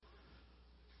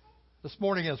This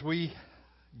morning, as we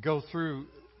go through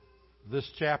this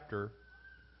chapter,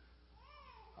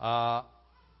 I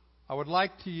would like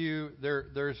to you're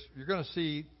going to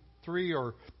see 3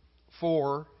 or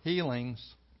 4 healings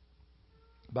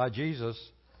by Jesus,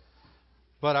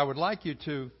 but I would like you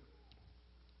to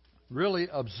really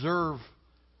observe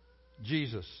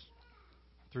Jesus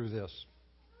through this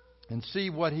and see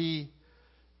what he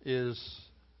is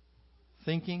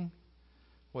thinking,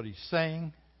 what he's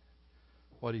saying,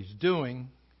 what he's doing,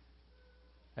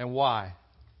 and why.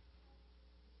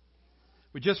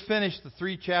 We just finished the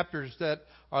 3 chapters that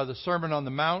are the Sermon on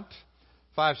the Mount,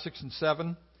 5, 6, and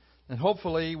 7. And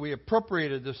hopefully we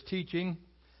appropriated this teaching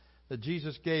that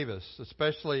Jesus gave us,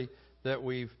 especially that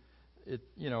we've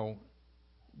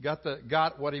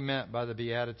got what he meant by the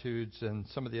Beatitudes and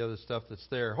some of the other stuff that's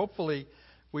there. Hopefully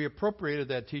we appropriated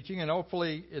that teaching, and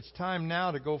hopefully it's time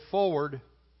now to go forward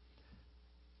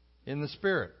in the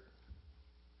Spirit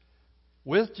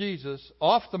with Jesus,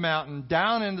 off the mountain,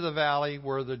 down into the valley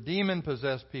where the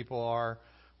demon-possessed people are,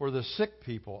 where the sick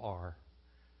people are.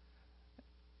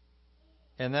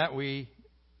 And that we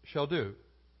shall do.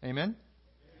 Amen?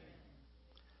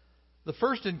 The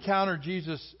first encounter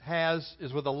Jesus has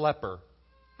is with a leper.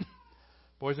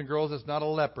 Boys and girls, it's not a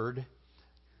leopard,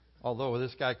 although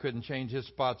this guy couldn't change his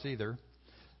spots either.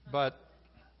 But,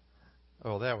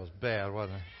 oh, that was bad,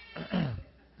 wasn't it?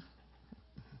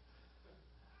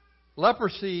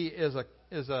 Leprosy is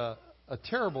a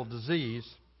terrible disease.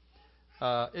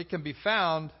 It can be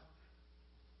found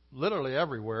literally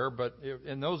everywhere, but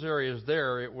in those areas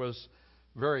there, it was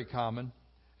very common.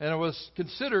 And it was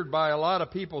considered by a lot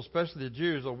of people, especially the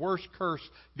Jews, the worst curse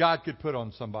God could put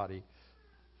on somebody.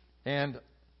 And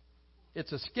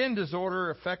it's a skin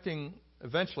disorder affecting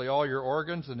eventually all your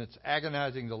organs, and it's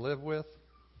agonizing to live with.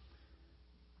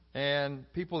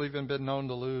 And people even been known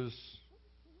to lose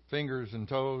fingers and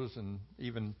toes and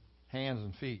even hands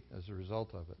and feet as a result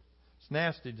of it. It's a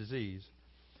nasty disease.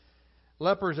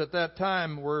 Lepers at that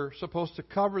time were supposed to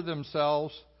cover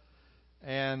themselves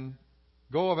and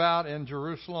go about in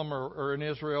Jerusalem or in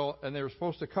Israel, and they were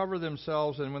supposed to cover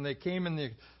themselves, and when they came in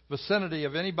the vicinity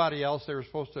of anybody else, they were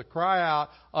supposed to cry out,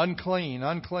 "Unclean,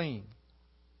 unclean."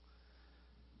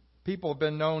 People have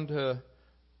been known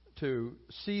to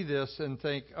see this and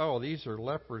think, "Oh, these are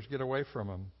lepers, get away from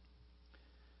them."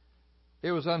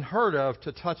 It was unheard of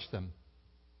to touch them,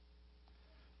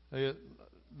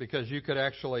 because you could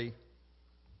actually,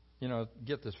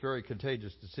 get this very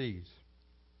contagious disease.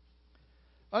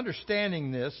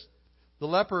 Understanding this, the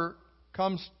leper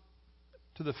comes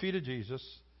to the feet of Jesus,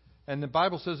 and the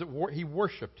Bible says that he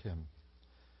worshipped him.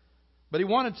 But he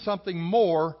wanted something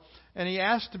more, and he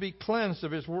asked to be cleansed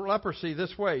of his leprosy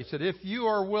this way. He said, "If you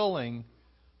are willing,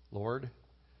 Lord,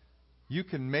 you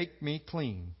can make me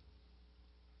clean."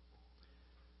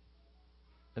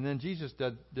 And then Jesus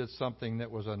did something that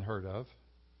was unheard of.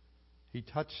 He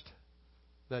touched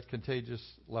that contagious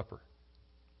leper.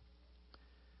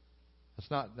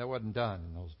 That wasn't done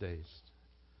in those days.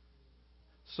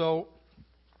 So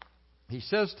he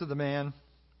says to the man,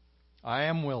 "I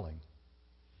am willing.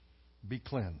 Be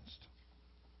cleansed."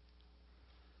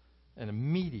 And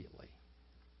immediately,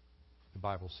 the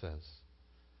Bible says,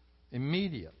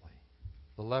 immediately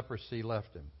the leprosy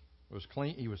left him. It was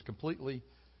clean. He was completely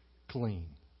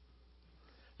clean.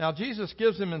 Now, Jesus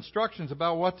gives him instructions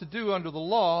about what to do under the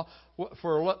law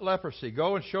for leprosy.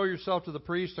 Go and show yourself to the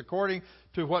priest according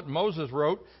to what Moses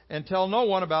wrote, and tell no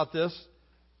one about this.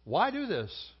 Why do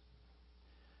this?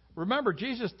 Remember,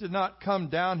 Jesus did not come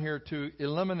down here to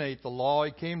eliminate the law.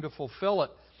 He came to fulfill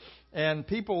it. And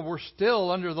people were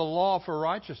still under the law for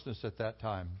righteousness at that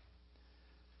time.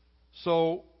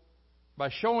 So, by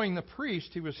showing the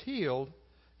priest he was healed,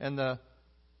 and the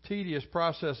tedious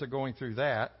process of going through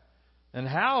that, and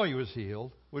how he was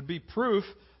healed, would be proof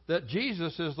that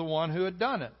Jesus is the one who had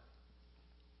done it.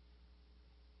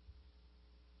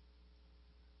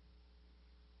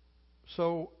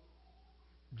 So,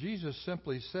 Jesus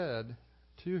simply said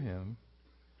to him,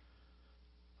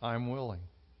 "I'm willing.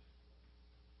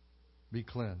 Be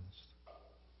cleansed."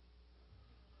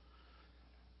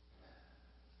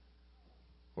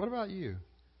 What about you?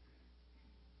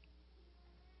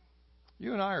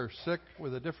 You and I are sick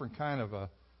with a different kind of a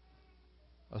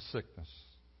sickness.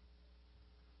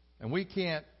 And we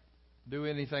can't do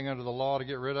anything under the law to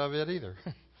get rid of it either.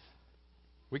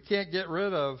 We can't get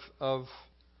rid of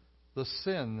the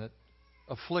sin that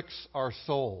afflicts our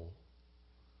soul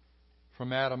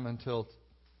from Adam until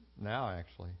now,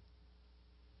 actually.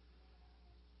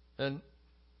 And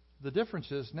the difference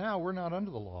is now we're not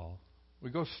under the law. We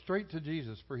go straight to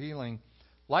Jesus for healing,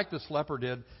 like this leper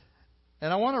did.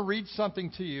 And I want to read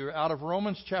something to you out of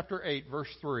Romans chapter 8, verse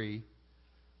 3,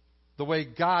 the way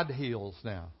God heals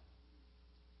now.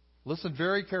 Listen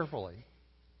very carefully.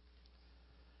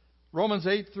 Romans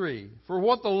 8:3. For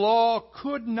what the law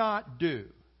could not do,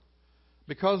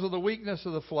 because of the weakness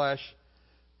of the flesh,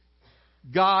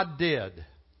 God did.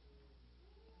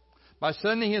 By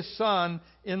sending His Son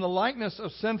in the likeness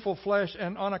of sinful flesh,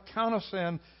 and on account of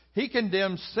sin, He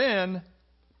condemned sin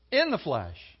in the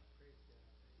flesh.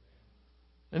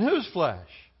 In whose flesh?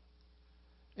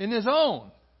 In His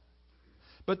own.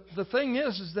 But the thing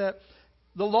is that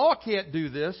the law can't do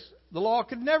this. The law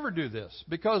could never do this,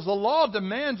 because the law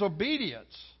demands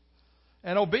obedience.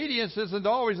 And obedience isn't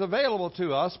always available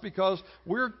to us because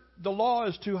the law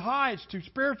is too high, it's too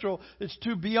spiritual, it's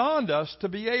too beyond us to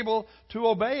be able to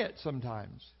obey it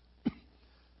sometimes.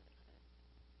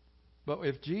 But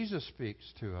if Jesus speaks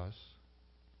to us,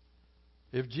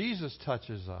 if Jesus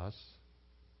touches us,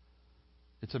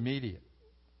 it's immediate.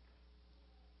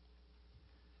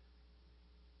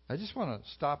 I just want to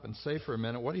stop and say for a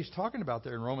minute what he's talking about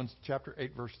there in Romans chapter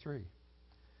 8, verse 3.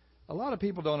 A lot of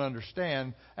people don't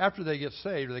understand after they get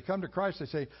saved or they come to Christ, they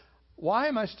say, why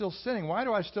am I still sinning? Why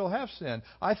do I still have sin?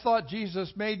 I thought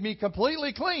Jesus made me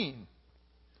completely clean.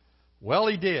 Well,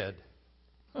 He did.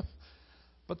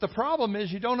 But the problem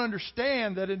is you don't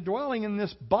understand that indwelling in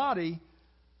this body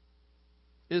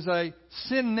is a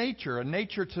sin nature, a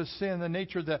nature to sin, a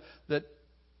nature that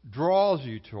draws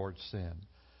you towards sin.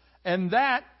 And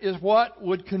that is what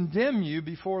would condemn you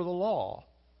before the law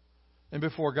and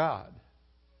before God.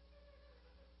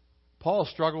 Paul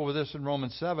struggled with this in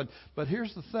Romans 7. But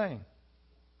here's the thing.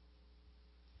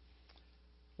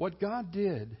 What God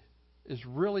did is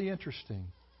really interesting.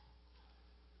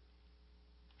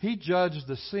 He judged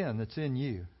the sin that's in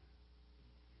you,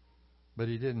 but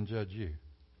He didn't judge you.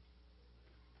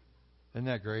 Isn't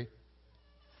that great?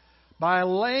 By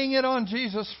laying it on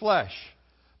Jesus' flesh,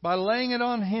 by laying it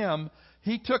on Him,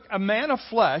 He took a man of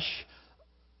flesh,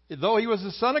 though He was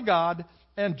the Son of God,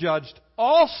 and judged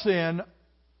all sin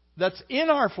that's in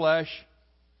our flesh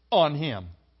on Him.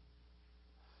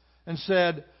 And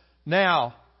said,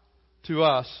 now to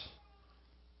us,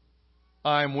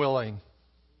 I'm willing,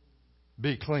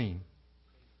 be clean.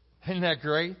 Isn't that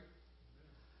great?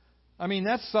 I mean,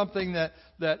 that's something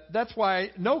that's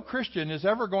why no Christian is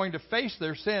ever going to face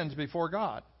their sins before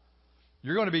God.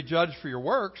 You're going to be judged for your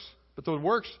works, but those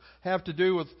works have to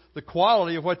do with the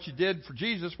quality of what you did for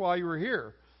Jesus while you were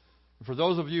here. And for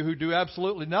those of you who do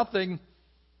absolutely nothing,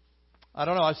 I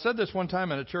don't know. I said this one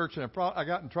time in a church, and I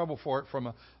got in trouble for it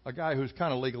from a guy who's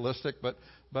kind of legalistic. But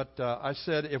I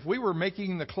said, if we were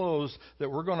making the clothes that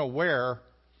we're going to wear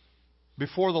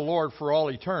before the Lord for all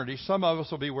eternity, some of us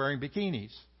will be wearing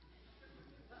bikinis.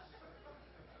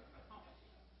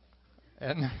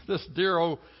 And this dear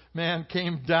old man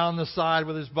came down the side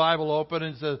with his Bible open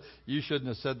and said, you shouldn't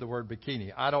have said the word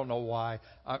bikini. I don't know why.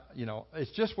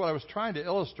 It's just what I was trying to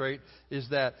illustrate is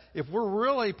that if we're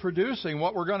really producing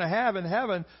what we're going to have in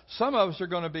heaven, some of us are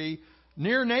going to be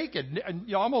near naked,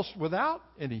 almost without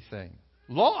anything.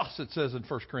 Loss, it says in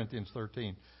 1 Corinthians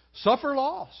 13. Suffer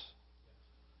loss.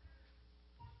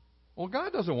 Well,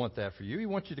 God doesn't want that for you. He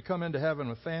wants you to come into heaven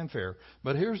with fanfare.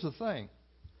 But here's the thing.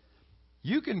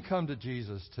 You can come to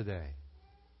Jesus today.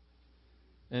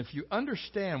 And if you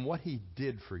understand what He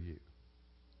did for you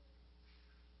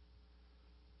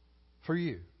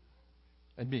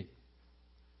and me,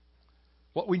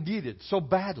 what we needed so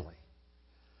badly.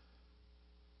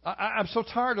 I'm so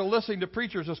tired of listening to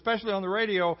preachers, especially on the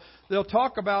radio. They'll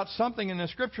talk about something in the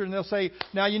Scripture and they'll say,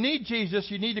 now you need Jesus,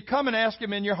 you need to come and ask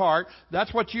Him in your heart.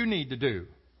 That's what you need to do.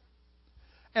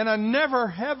 And I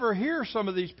never ever hear some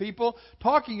of these people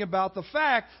talking about the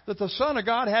fact that the Son of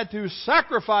God had to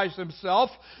sacrifice Himself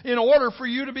in order for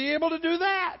you to be able to do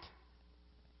that.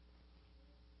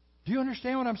 Do you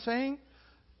understand what I'm saying?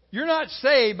 You're not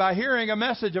saved by hearing a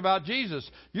message about Jesus.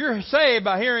 You're saved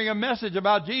by hearing a message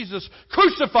about Jesus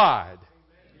crucified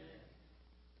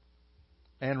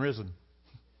and risen.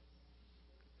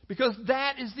 Because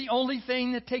that is the only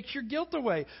thing that takes your guilt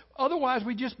away. Otherwise,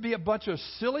 we'd just be a bunch of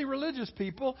silly religious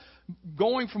people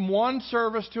going from one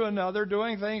service to another,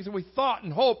 doing things that we thought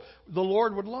and hoped the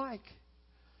Lord would like.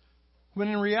 When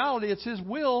in reality, it's His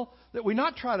will that we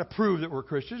not try to prove that we're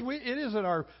Christians. It isn't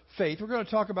our faith. We're going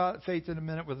to talk about faith in a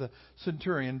minute with the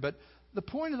centurion. But the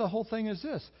point of the whole thing is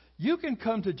this. You can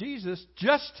come to Jesus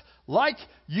just like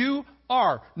you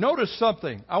are. Notice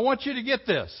something. I want you to get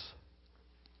this.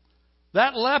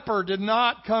 That leper did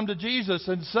not come to Jesus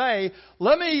and say,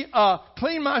 let me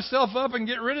clean myself up and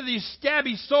get rid of these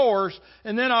scabby sores,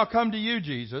 and then I'll come to you,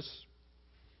 Jesus.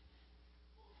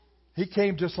 He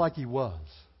came just like he was.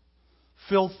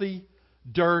 filthy,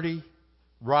 dirty,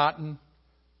 rotten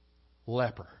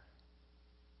leper.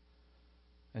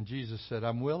 And Jesus said,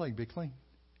 I'm willing, be clean.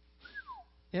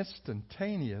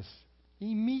 Instantaneous,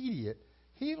 immediate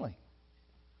healing.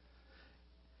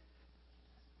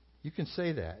 You can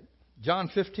say that. John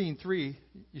 15:3,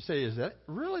 you say, is that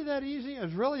really that easy?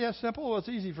 Is really that simple? Well, it's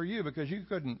easy for you because you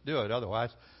couldn't do it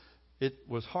otherwise. It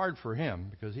was hard for him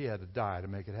because he had to die to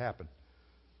make it happen.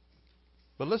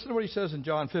 But listen to what he says in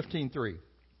John 15:3.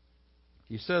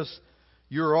 He says,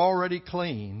 you're already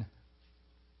clean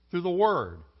through the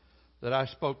word that I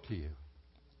spoke to you.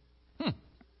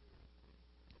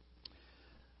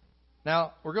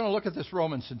 Now, we're going to look at this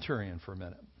Roman centurion for a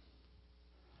minute.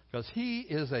 Because he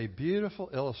is a beautiful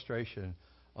illustration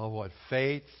of what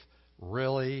faith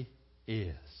really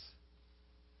is.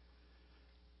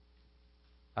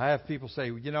 I have people say,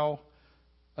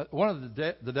 one of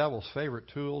the devil's favorite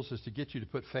tools is to get you to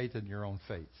put faith in your own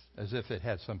faith, as if it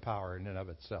had some power in and of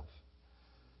itself.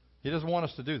 He doesn't want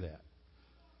us to do that.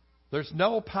 There's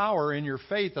no power in your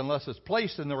faith unless it's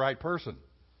placed in the right person.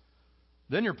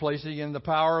 Then you're placing in the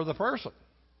power of the person.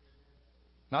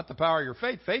 Not the power of your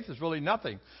faith. Faith is really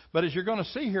nothing. But as you're going to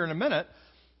see here in a minute,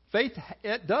 faith,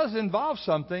 it does involve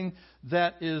something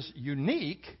that is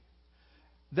unique,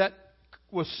 that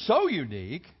was so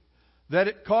unique that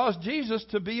it caused Jesus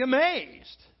to be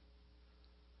amazed.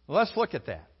 Let's look at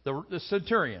that. The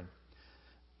centurion.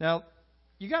 Now,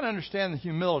 you got to understand the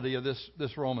humility of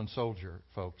this Roman soldier,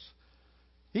 folks.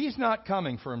 He's not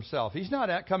coming for himself. He's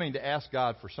not coming to ask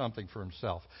God for something for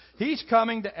himself. He's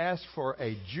coming to ask for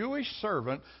a Jewish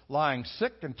servant lying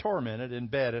sick and tormented in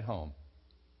bed at home.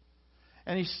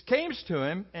 And he comes to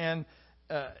him, and,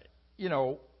 a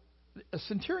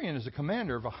centurion is a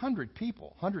commander of 100 people,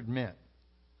 100 men.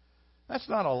 That's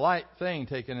not a light thing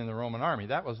taken in the Roman army.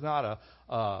 That was not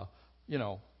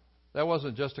that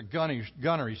wasn't just a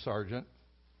gunnery sergeant.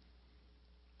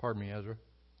 Pardon me, Ezra.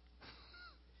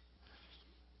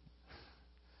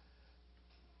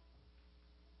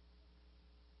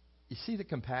 You see the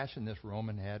compassion this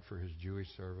Roman had for his Jewish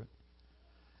servant?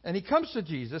 And he comes to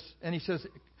Jesus and he says,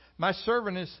 my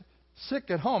servant is sick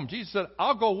at home. Jesus said,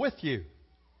 I'll go with you.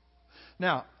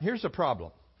 Now, here's the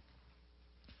problem.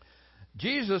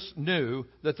 Jesus knew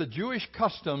that the Jewish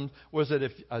custom was that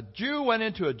if a Jew went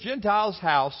into a Gentile's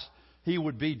house, he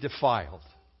would be defiled.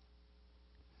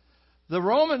 The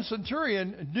Roman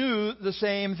centurion knew the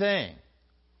same thing.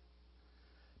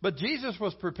 But Jesus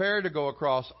was prepared to go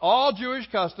across all Jewish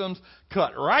customs,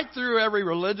 cut right through every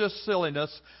religious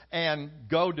silliness, and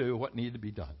go do what needed to be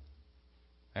done.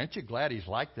 Aren't you glad he's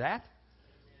like that?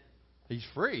 He's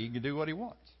free. He can do what he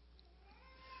wants.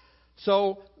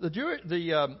 So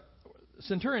the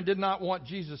centurion did not want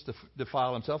Jesus to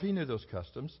defile himself. He knew those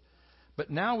customs.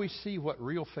 But now we see what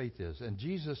real faith is. And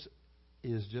Jesus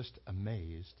is just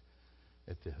amazed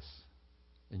at this.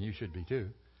 And you should be too.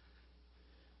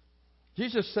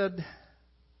 The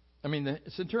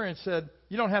centurion said,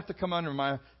 you don't have to come under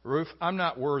my roof. I'm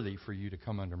not worthy for you to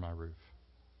come under my roof.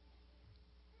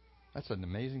 That's an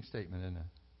amazing statement, isn't it?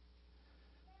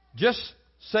 Just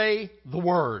say the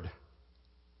word,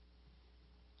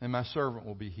 and my servant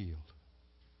will be healed.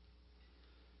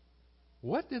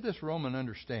 What did this Roman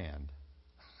understand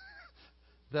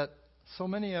that so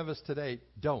many of us today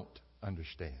don't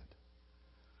understand?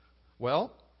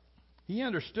 Well, he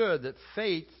understood that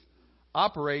faith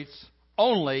operates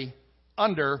only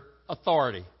under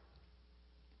authority.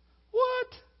 What?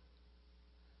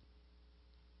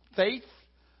 Faith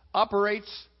operates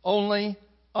only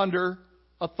under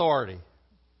authority.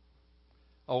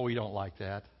 Oh, we don't like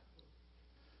that.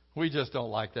 We just don't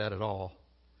like that at all.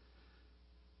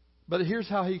 But here's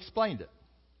how he explained it.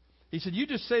 He said, you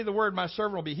just say the word, my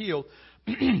servant will be healed.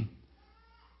 He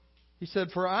said,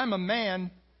 for I'm a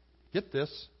man, get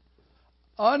this,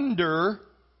 under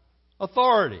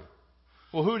authority.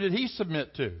 Well, who did he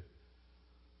submit to?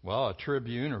 Well, a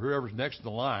tribune or whoever's next in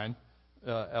the line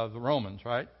of the Romans,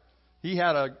 right? He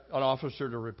had an officer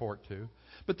to report to.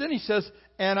 But then he says,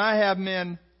 and I have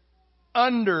men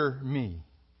under me.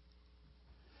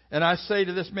 And I say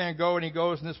to this man, go, and he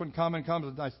goes, and this one comes,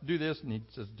 and I do this, and he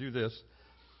says, do this.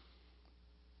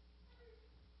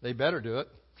 They better do it.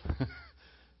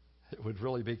 It would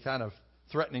really be kind of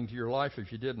threatening to your life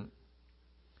if you didn't.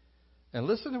 And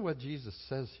listen to what Jesus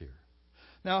says here.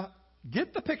 Now,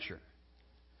 get the picture.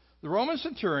 The Roman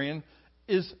centurion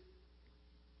is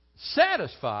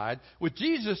satisfied with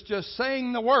Jesus just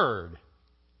saying the word.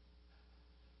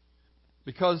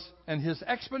 And his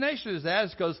explanation is that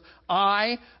is because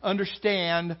I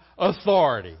understand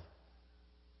authority.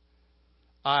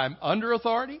 I'm under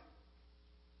authority,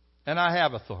 and I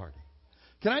have authority.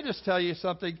 Can I just tell you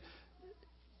something?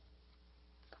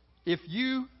 If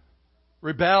you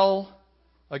rebel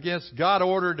against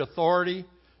God-ordered authority,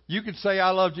 you could say,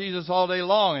 I love Jesus all day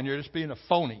long, and you're just being a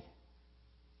phony.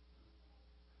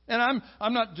 And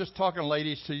I'm not just talking,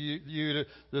 ladies, to you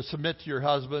to submit to your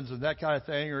husbands and that kind of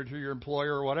thing, or to your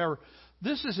employer or whatever.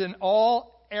 This is in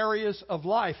all areas of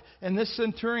life. And this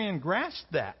centurion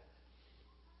grasped that.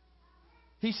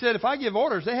 He said, if I give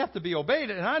orders, they have to be obeyed.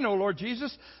 And I know, Lord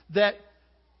Jesus, that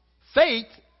faith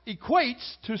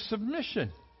equates to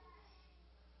submission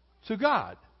to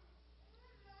God.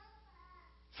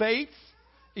 Faith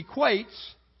equates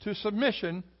to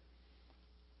submission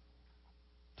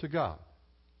to God.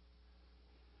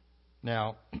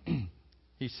 Now,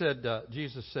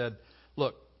 Jesus said,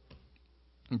 look,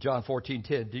 in John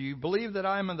 14:10, do you believe that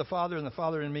I am in the Father and the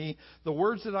Father in me? The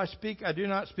words that I speak, I do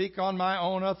not speak on my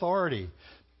own authority,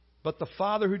 but the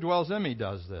Father who dwells in me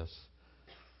does this.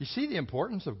 You see the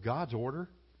importance of God's order?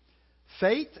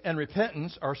 Faith and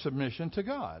repentance are submission to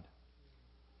God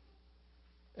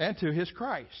and to His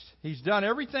Christ. He's done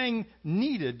everything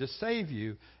needed to save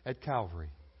you at Calvary.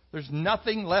 There's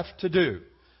nothing left to do.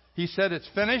 He said it's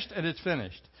finished, and it's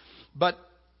finished. But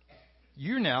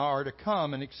you now are to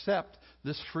come and accept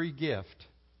this free gift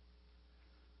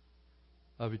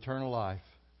of eternal life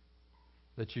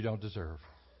that you don't deserve.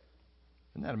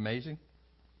 Isn't that amazing?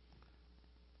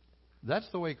 That's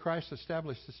the way Christ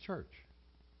established His church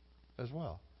as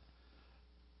well.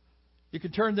 You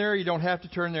can turn there. You don't have to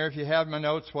turn there if you have my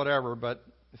notes, whatever. But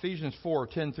Ephesians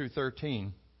 4:10 through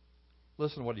 13.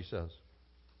 Listen to what he says.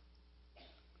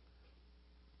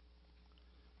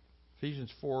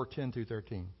 Ephesians 4:10 through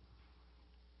 13.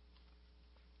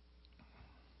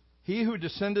 He who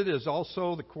descended is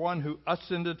also the one who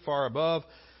ascended far above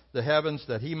the heavens,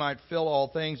 that He might fill all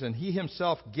things. And He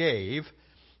Himself gave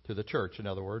to the church, in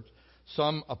other words,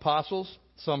 some apostles,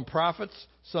 some prophets,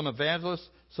 some evangelists,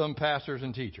 some pastors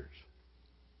and teachers.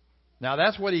 Now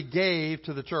that's what He gave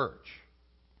to the church.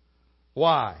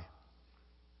 Why?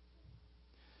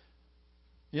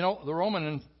 You know, the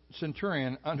Roman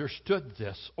centurion understood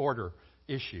this order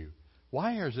issue.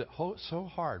 Why is it so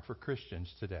hard for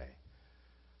Christians today?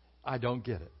 I don't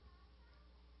get it.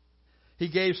 He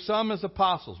gave some as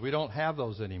apostles. We don't have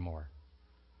those anymore.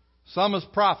 Some as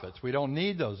prophets. We don't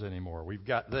need those anymore. We've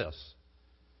got this.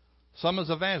 Some as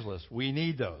evangelists. We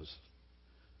need those.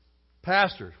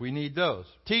 Pastors. We need those.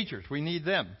 Teachers. We need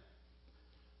them.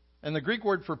 And the Greek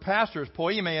word for pastor is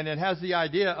poime, and it has the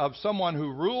idea of someone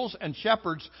who rules and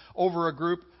shepherds over a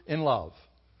group in love.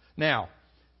 Now,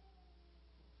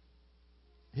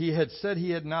 he had said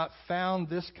he had not found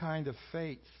this kind of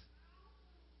faith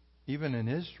even in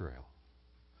Israel.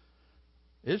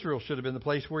 Israel should have been the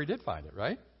place where he did find it,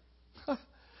 right?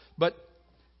 But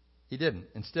he didn't.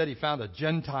 Instead, he found a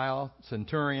Gentile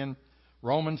centurion,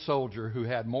 Roman soldier who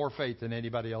had more faith than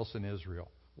anybody else in Israel.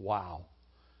 Wow.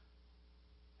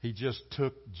 He just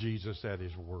took Jesus at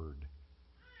His word.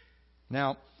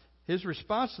 Now, his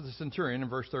response to the centurion in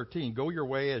verse 13, go your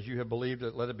way as you have believed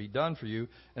it, let it be done for you.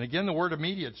 And again, the word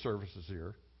immediate surfaces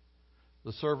here.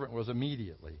 The servant was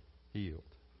immediately healed.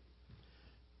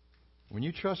 When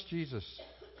you trust Jesus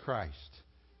Christ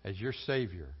as your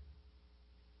Savior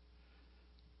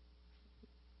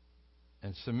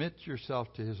and submit yourself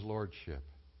to His Lordship,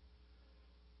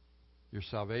 your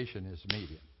salvation is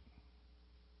immediate.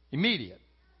 Immediate.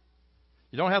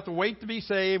 You don't have to wait to be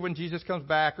saved when Jesus comes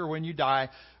back or when you die.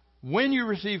 When you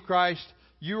receive Christ,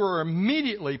 you are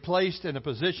immediately placed in a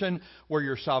position where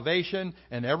your salvation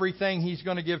and everything He's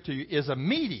going to give to you is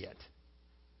immediate.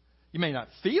 You may not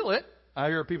feel it. I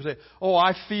hear people say, oh,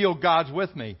 I feel God's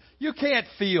with me. You can't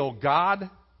feel God.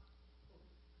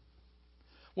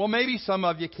 Well, maybe some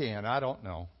of you can. I don't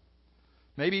know.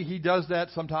 Maybe He does that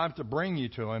sometimes to bring you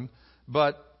to Him.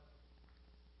 But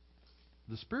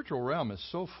the spiritual realm is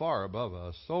so far above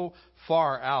us, so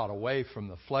far out away from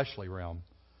the fleshly realm,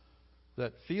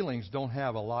 that feelings don't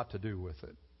have a lot to do with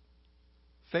it.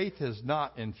 Faith is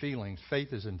not in feelings.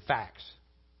 Faith is in facts.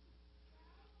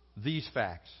 These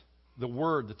facts. The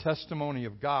Word, the testimony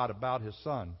of God about His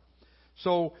Son.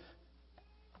 So,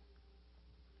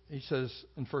 he says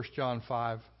in 1 John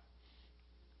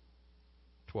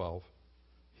 5:12,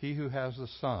 He who has the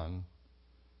Son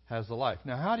has the life.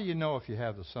 Now, how do you know if you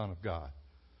have the Son of God?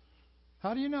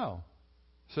 How do you know?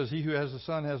 It says, He who has the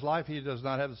Son has life. He who does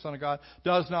not have the Son of God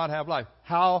does not have life.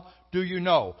 How do you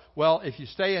know? Well, if you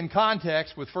stay in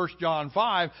context with 1 John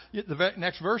 5, the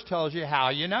next verse tells you how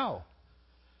you know.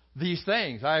 These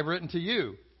things I have written to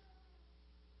you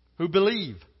who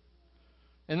believe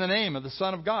in the name of the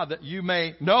Son of God, that you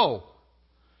may know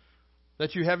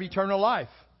that you have eternal life.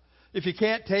 If you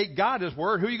can't take God at His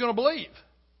word, who are you going to believe?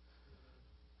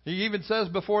 He even says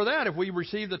before that, if we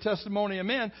receive the testimony of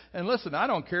men, and listen, I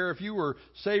don't care if you were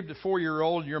saved at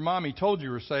 4-year-old and your mommy told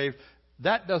you were saved,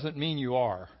 that doesn't mean you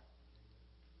are.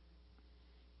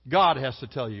 God has to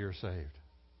tell you you're saved.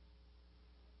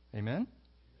 Amen?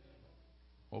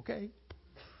 Okay.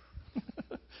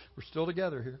 We're still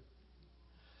together here.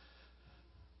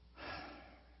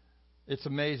 It's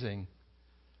amazing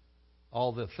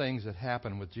all the things that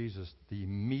happen with Jesus, the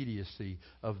immediacy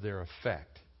of their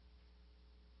effect.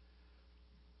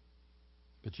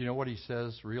 But you know what He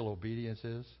says real obedience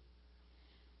is?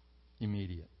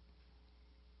 Immediate.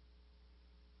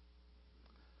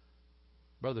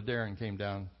 Brother Darren came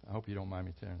down. I hope you don't mind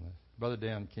me telling this. Brother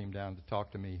Dan came down to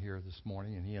talk to me here this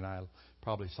morning, and he and I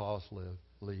probably saw us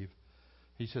leave.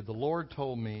 He said, the Lord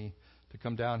told me to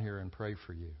come down here and pray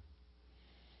for you.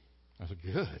 I said,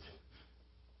 good.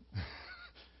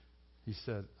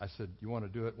 I said, you want to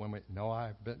do it when we... No,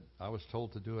 I was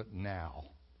told to do it now.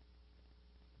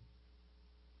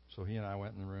 So he and I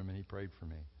went in the room and he prayed for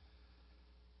me.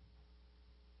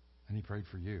 And he prayed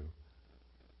for you.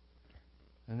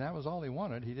 And that was all he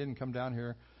wanted. He didn't come down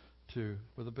here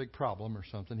with a big problem or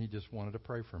something. He just wanted to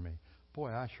pray for me. Boy,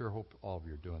 I sure hope all of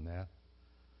you are doing that.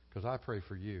 Because I pray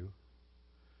for you.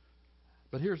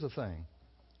 But here's the thing.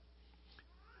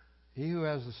 He who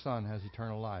has the Son has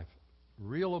eternal life.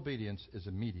 Real obedience is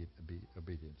immediate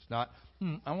obedience. Not,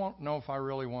 I won't know if I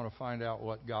really want to find out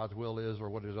what God's will is or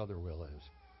what His other will is.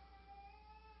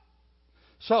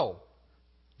 So,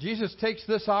 Jesus takes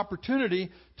this opportunity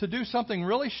to do something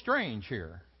really strange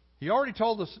here. He already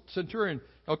told the centurion,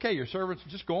 okay, your servant's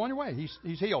just go on your way.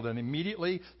 He's healed. And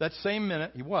immediately, that same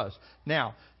minute, he was.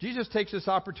 Now, Jesus takes this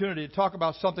opportunity to talk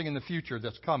about something in the future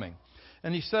that's coming.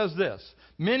 And He says this,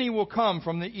 many will come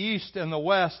from the east and the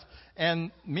west,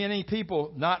 and many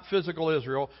people, not physical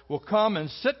Israel, will come and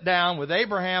sit down with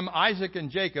Abraham, Isaac,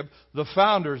 and Jacob, the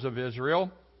founders of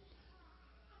Israel.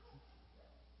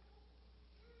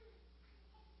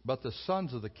 But the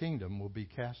sons of the kingdom will be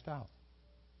cast out.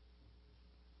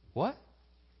 What?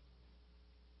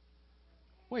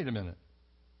 Wait a minute.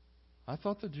 I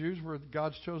thought the Jews were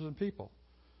God's chosen people.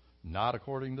 Not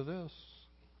according to this.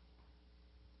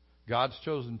 God's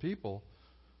chosen people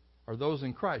are those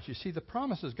in Christ. You see, the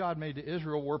promises God made to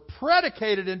Israel were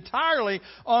predicated entirely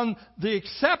on the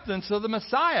acceptance of the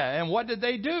Messiah. And what did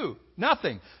they do?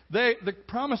 Nothing. The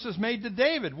promises made to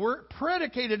David were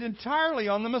predicated entirely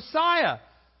on the Messiah.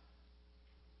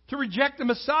 To reject the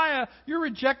Messiah, you're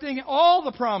rejecting all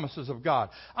the promises of God.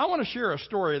 I want to share a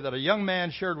story that a young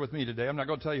man shared with me today. I'm not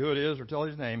going to tell you who it is or tell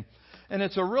his name. And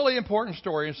it's a really important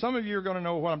story. And some of you are going to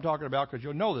know what I'm talking about because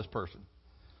you'll know this person.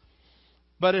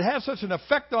 But it has such an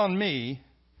effect on me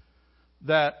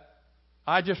that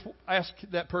I just asked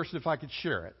that person if I could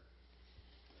share it.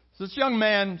 So this young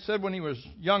man said when he was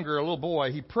younger, a little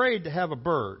boy, he prayed to have a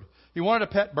bird. He wanted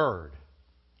a pet bird.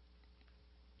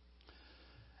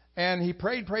 And he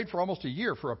prayed for almost a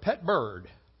year for a pet bird.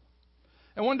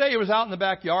 And one day he was out in the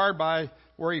backyard by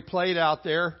where he played out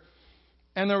there.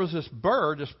 And there was this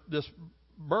bird, this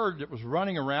bird that was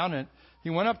running around. And he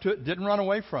went up to it, didn't run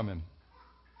away from him.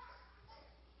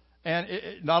 And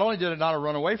not only did it not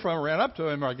run away from him, it ran up to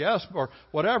him, I guess, or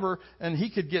whatever. And he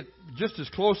could get just as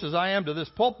close as I am to this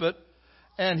pulpit.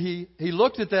 And he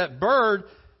looked at that bird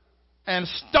and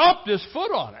stomped his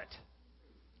foot on it.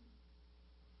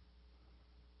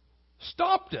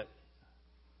 Stomped it.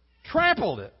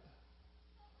 Trampled it.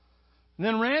 And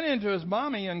then ran into his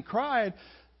mommy and cried.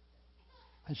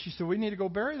 And she said, we need to go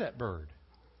bury that bird.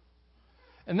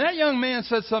 And that young man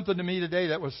said something to me today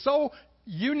that was so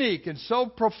unique and so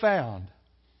profound.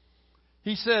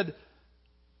 He said,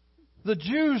 the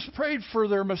Jews prayed for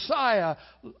their Messiah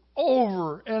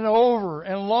over and over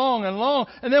and long and long.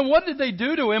 And then what did they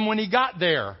do to him when he got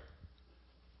there?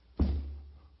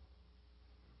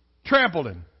 Trampled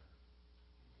him.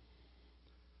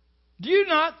 Do you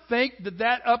not think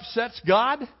that upsets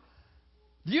God?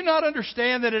 Do you not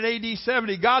understand that at AD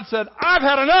 70, God said, I've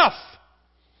had enough?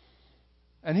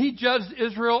 And He judged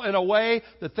Israel in a way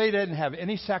that they didn't have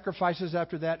any sacrifices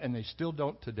after that, and they still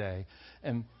don't today.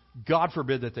 And God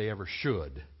forbid that they ever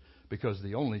should, because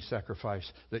the only sacrifice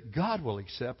that God will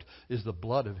accept is the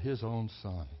blood of His own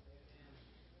Son.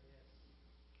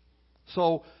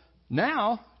 So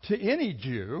now, to any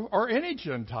Jew or any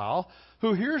Gentile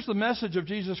who hears the message of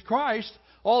Jesus Christ,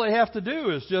 all they have to do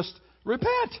is just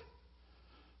repent.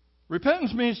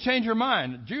 Repentance means change your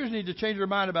mind. Jews need to change their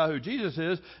mind about who Jesus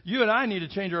is. You and I need to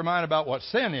change our mind about what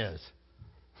sin is.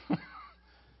 A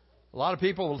lot of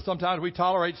people, sometimes we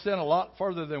tolerate sin a lot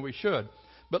farther than we should.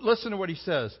 But listen to what he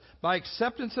says. By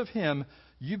acceptance of Him,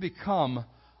 you become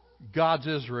God's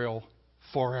Israel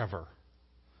forever.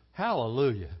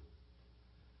 Hallelujah.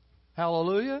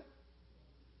 Hallelujah.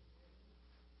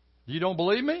 You don't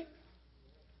believe me?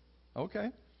 Okay.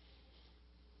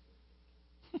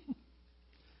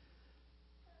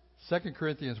 2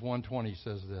 Corinthians 1:20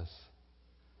 says this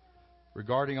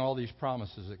regarding all these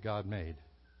promises that God made.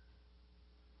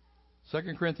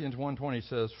 2 Corinthians 1:20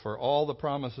 says, "For all the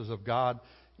promises of God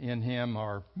in Him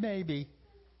are maybe."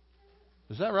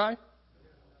 Is that right?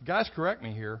 Guys, correct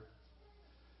me here.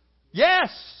 Yes.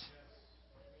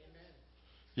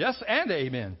 Yes and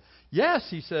amen. Yes,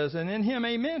 he says, and in Him,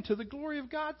 amen, to the glory of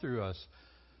God through us.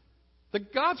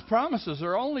 God's promises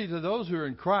are only to those who are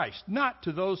in Christ, not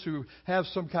to those who have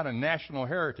some kind of national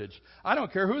heritage. I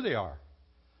don't care who they are.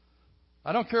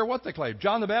 I don't care what they claim.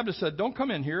 John the Baptist said, don't come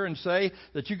in here and say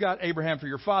that you got Abraham for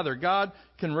your father. God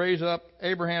can raise up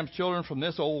Abraham's children from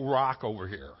this old rock over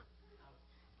here.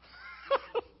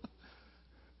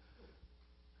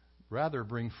 Rather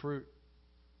bring fruit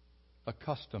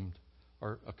accustomed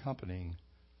or accompanying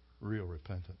real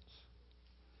repentance.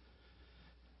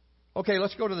 Okay,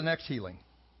 let's go to the next healing.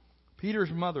 Peter's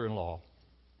mother-in-law.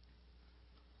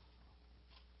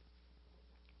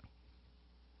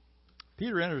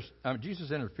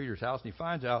 Jesus enters Peter's house and he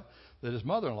finds out that his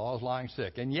mother-in-law is lying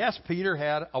sick. And yes, Peter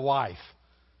had a wife.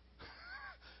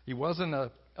 He wasn't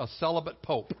a celibate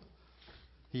pope.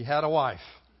 He had a wife.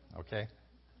 Okay?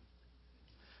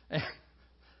 And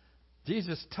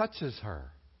Jesus touches her.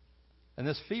 And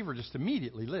this fever just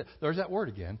immediately leaves. There's that word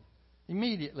again.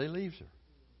 Immediately leaves her.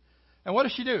 And what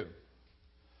does she do?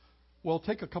 Well,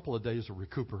 take a couple of days of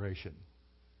recuperation.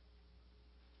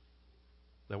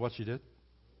 Is that what she did?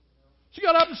 She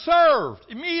got up and served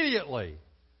immediately.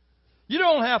 You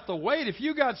don't have to wait. If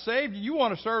you got saved and you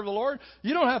want to serve the Lord,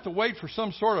 you don't have to wait for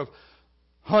some sort of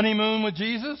honeymoon with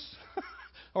Jesus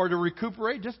or to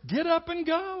recuperate. Just get up and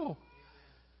go.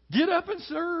 Get up and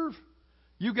serve.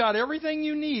 You got everything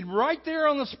you need right there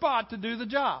on the spot to do the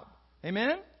job.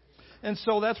 Amen? And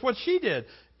so that's what she did.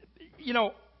 You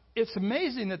know, it's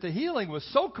amazing that the healing was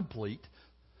so complete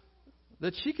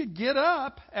that she could get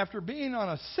up after being on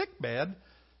a sick bed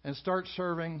and start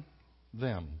serving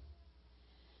them.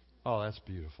 Oh, that's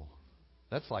beautiful.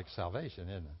 That's like salvation,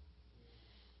 isn't it?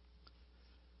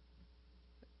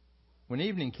 When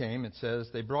evening came, it says,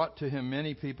 they brought to him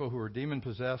many people who were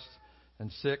demon-possessed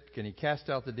and sick, and he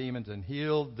cast out the demons and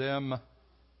healed them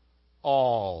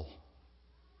all.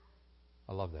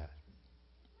 I love that.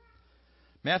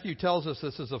 Matthew tells us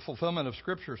this is a fulfillment of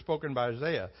Scripture spoken by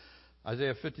Isaiah.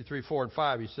 Isaiah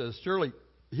 53:4-5. He says, surely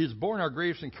he has borne our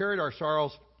griefs and carried our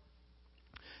sorrows,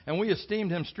 and we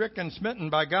esteemed him stricken, smitten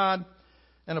by God,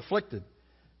 and afflicted.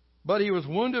 But he was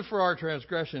wounded for our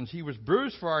transgressions. He was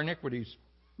bruised for our iniquities.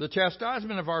 The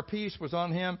chastisement of our peace was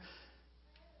on him,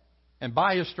 and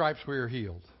by his stripes we are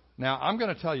healed. Now, I'm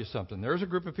going to tell you something. There's a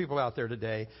group of people out there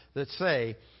today that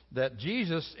say that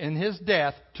Jesus, in his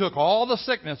death, took all the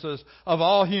sicknesses of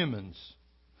all humans,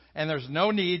 and there's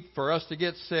no need for us to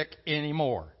get sick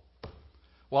anymore.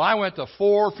 Well, I went to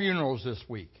 4 funerals this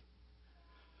week,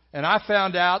 and I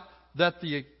found out that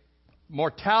the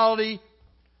mortality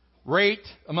rate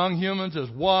among humans is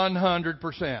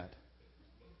 100%.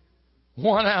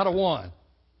 1 out of 1.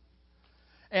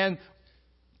 And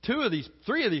 3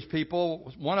 of these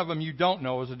people, one of them you don't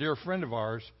know, is a dear friend of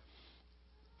ours.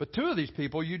 But 2 of these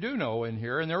people you do know in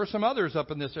here, and there were some others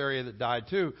up in this area that died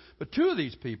too. But 2 of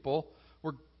these people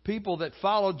were people that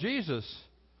followed Jesus.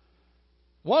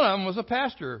 One of them was a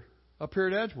pastor up here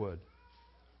at Edgewood.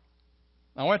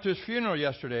 I went to his funeral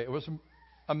yesterday. It was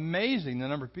amazing the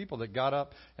number of people that got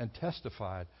up and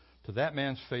testified to that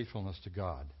man's faithfulness to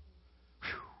God.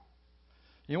 Whew.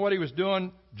 You know what he was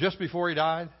doing just before he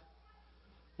died?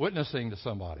 Witnessing to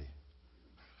somebody.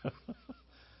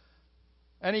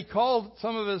 And he called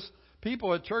some of his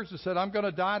people at church and said, I'm going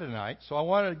to die tonight, so I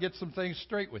wanted to get some things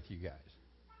straight with you guys.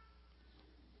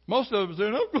 Most of them said,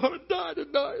 I'm going to die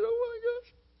tonight. Oh, my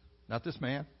gosh. Not this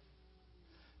man.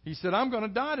 He said, I'm going to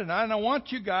die tonight, and I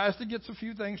want you guys to get a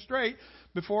few things straight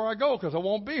before I go, because I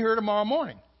won't be here tomorrow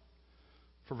morning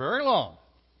for very long.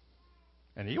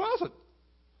 And he wasn't.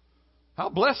 How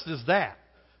blessed is that?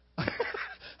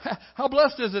 How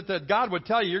blessed is it that God would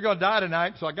tell you, you're going to die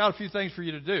tonight, so I got a few things for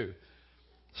you to do.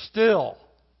 Still,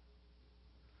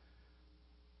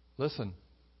 listen,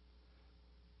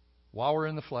 while we're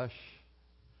in the flesh,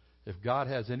 if God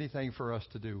has anything for us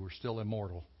to do, we're still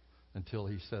immortal until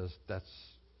he says,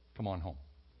 come on home.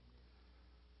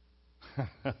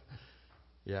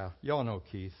 Yeah, y'all know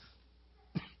Keith.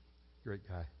 Great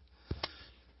guy.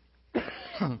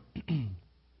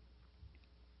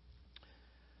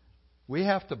 We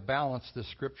have to balance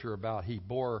this scripture about He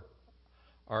bore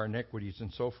our iniquities and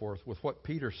so forth with what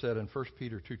Peter said in 1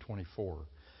 Peter 2:24.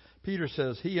 Peter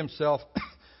says, He Himself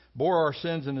bore our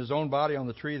sins in His own body on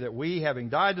the tree, that we, having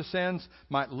died to sins,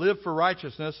 might live for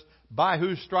righteousness, by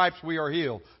whose stripes we are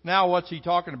healed. Now what's He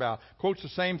talking about? Quotes the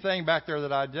same thing back there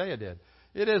that Isaiah did.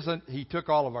 It isn't He took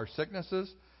all of our sicknesses.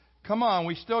 Come on,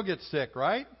 we still get sick,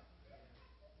 right?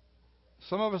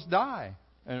 Some of us die,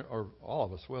 or all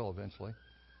of us will eventually.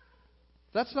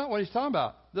 That's not what He's talking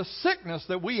about. The sickness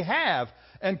that we have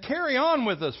and carry on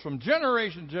with us from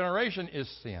generation to generation is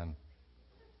sin.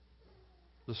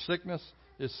 The sickness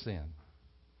is sin.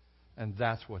 And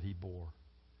that's what He bore.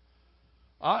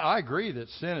 I agree that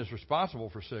sin is responsible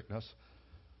for sickness.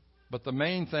 But the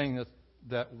main thing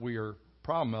that we're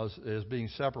problem is being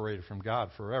separated from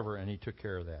God forever, and He took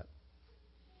care of that.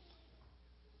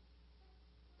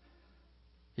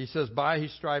 He says, by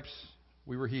His stripes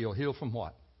we were healed. Healed from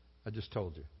what? I just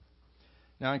told you.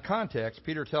 Now, in context,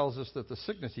 Peter tells us that the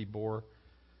sickness He bore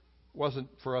wasn't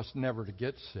for us never to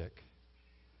get sick.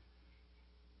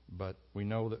 But we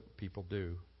know that people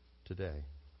do today.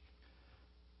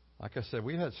 Like I said,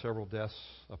 we had several deaths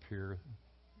up here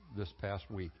this past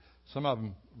week. Some of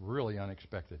them really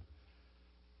unexpected.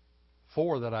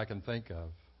 4 that I can think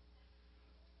of.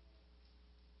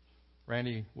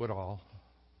 Randy Woodall,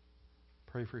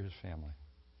 pray for his family.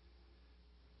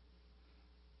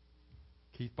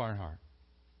 Keith Barnhart,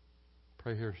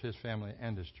 pray for his family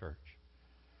and his church.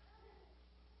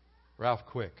 Ralph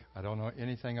Quick, I don't know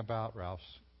anything about Ralph's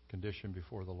condition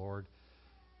before the Lord.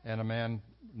 And a man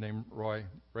named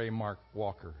Ray Mark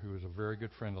Walker, who is a very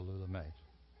good friend of Lula May.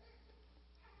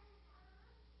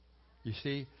 You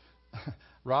see,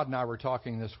 Rod and I were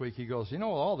talking this week. He goes,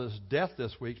 all this death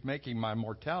this week's making my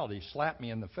mortality slap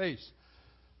me in the face.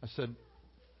 I said,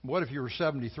 what if you were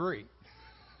 73?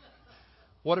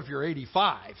 What if you're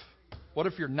 85? What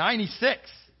if you're 96?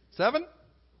 7?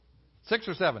 6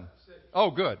 or 7? 6.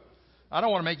 Oh, good. I don't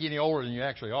want to make you any older than you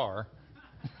actually are.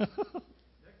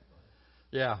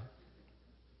 Yeah.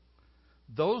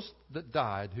 Those that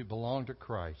died who belong to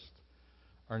Christ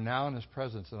are now in His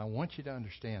presence. And I want you to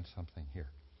understand something here.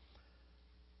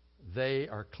 They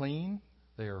are clean,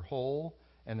 they are whole,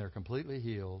 and they're completely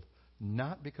healed.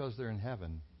 Not because they're in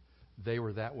heaven. They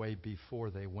were that way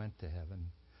before they went to heaven.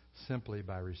 Simply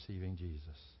by receiving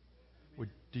Jesus.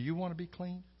 Do you want to be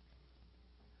clean?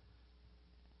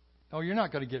 Oh, you're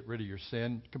not going to get rid of your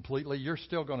sin completely. You're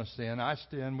still going to sin. I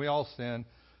sin. We all sin.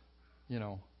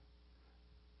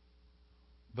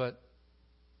 But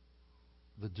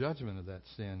the judgment of that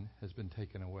sin has been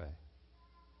taken away.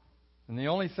 And the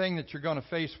only thing that you're going to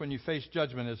face when you face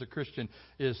judgment as a Christian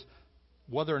is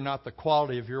whether or not the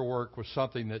quality of your work was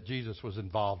something that Jesus was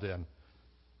involved in.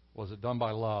 Was it done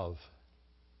by love?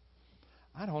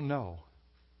 I don't know.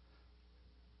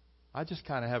 I just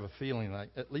kind of have a feeling like,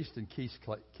 at least in Keith's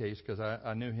case, because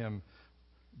I knew him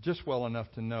just well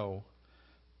enough to know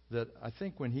that I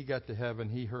think when he got to heaven,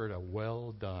 he heard a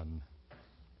well done.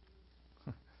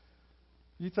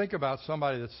 You think about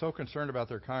somebody that's so concerned about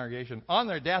their congregation on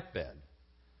their deathbed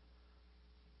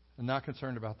and not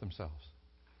concerned about themselves.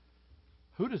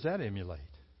 Who does that emulate?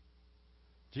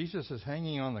 Jesus is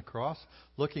hanging on the cross,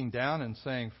 looking down and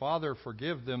saying, Father,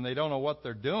 forgive them. They don't know what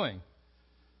they're doing.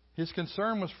 His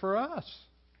concern was for us.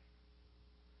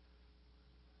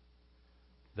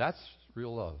 That's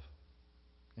real love.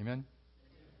 Amen?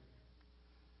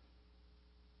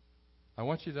 I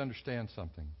want you to understand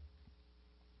something.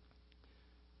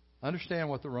 Understand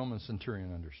what the Roman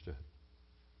centurion understood.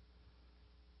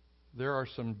 There are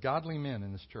some godly men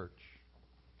in this church.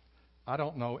 I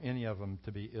don't know any of them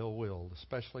to be ill-willed,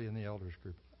 especially in the elders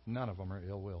group. None of them are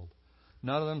ill-willed.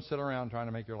 None of them sit around trying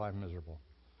to make your life miserable.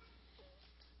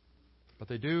 But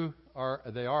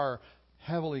they are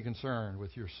heavily concerned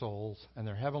with your souls, and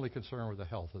they're heavily concerned with the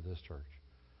health of this church.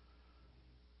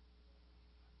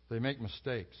 They make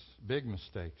mistakes, big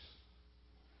mistakes.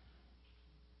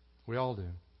 We all do.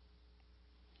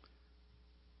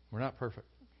 We're not perfect.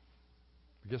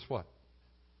 But guess what?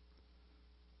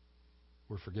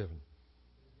 We're forgiven.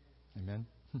 Amen?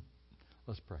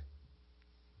 Let's pray.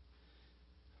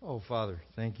 Oh, Father,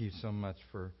 thank you so much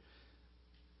for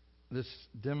this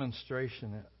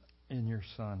demonstration in your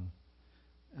Son.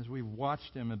 As we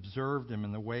watched Him, observed Him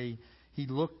in the way He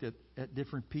looked at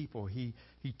different people. He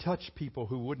touched people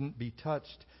who wouldn't be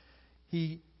touched.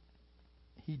 He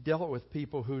dealt with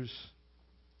people who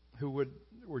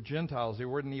were Gentiles. They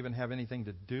wouldn't even have anything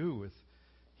to do with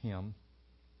Him.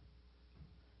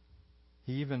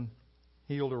 He even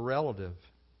healed a relative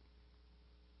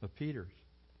of Peter's.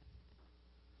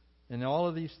 In all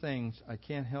of these things, I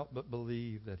can't help but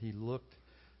believe that He looked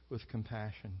with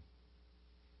compassion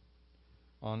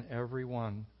on every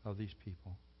one of these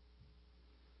people.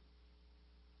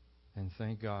 And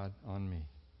thank God, on me.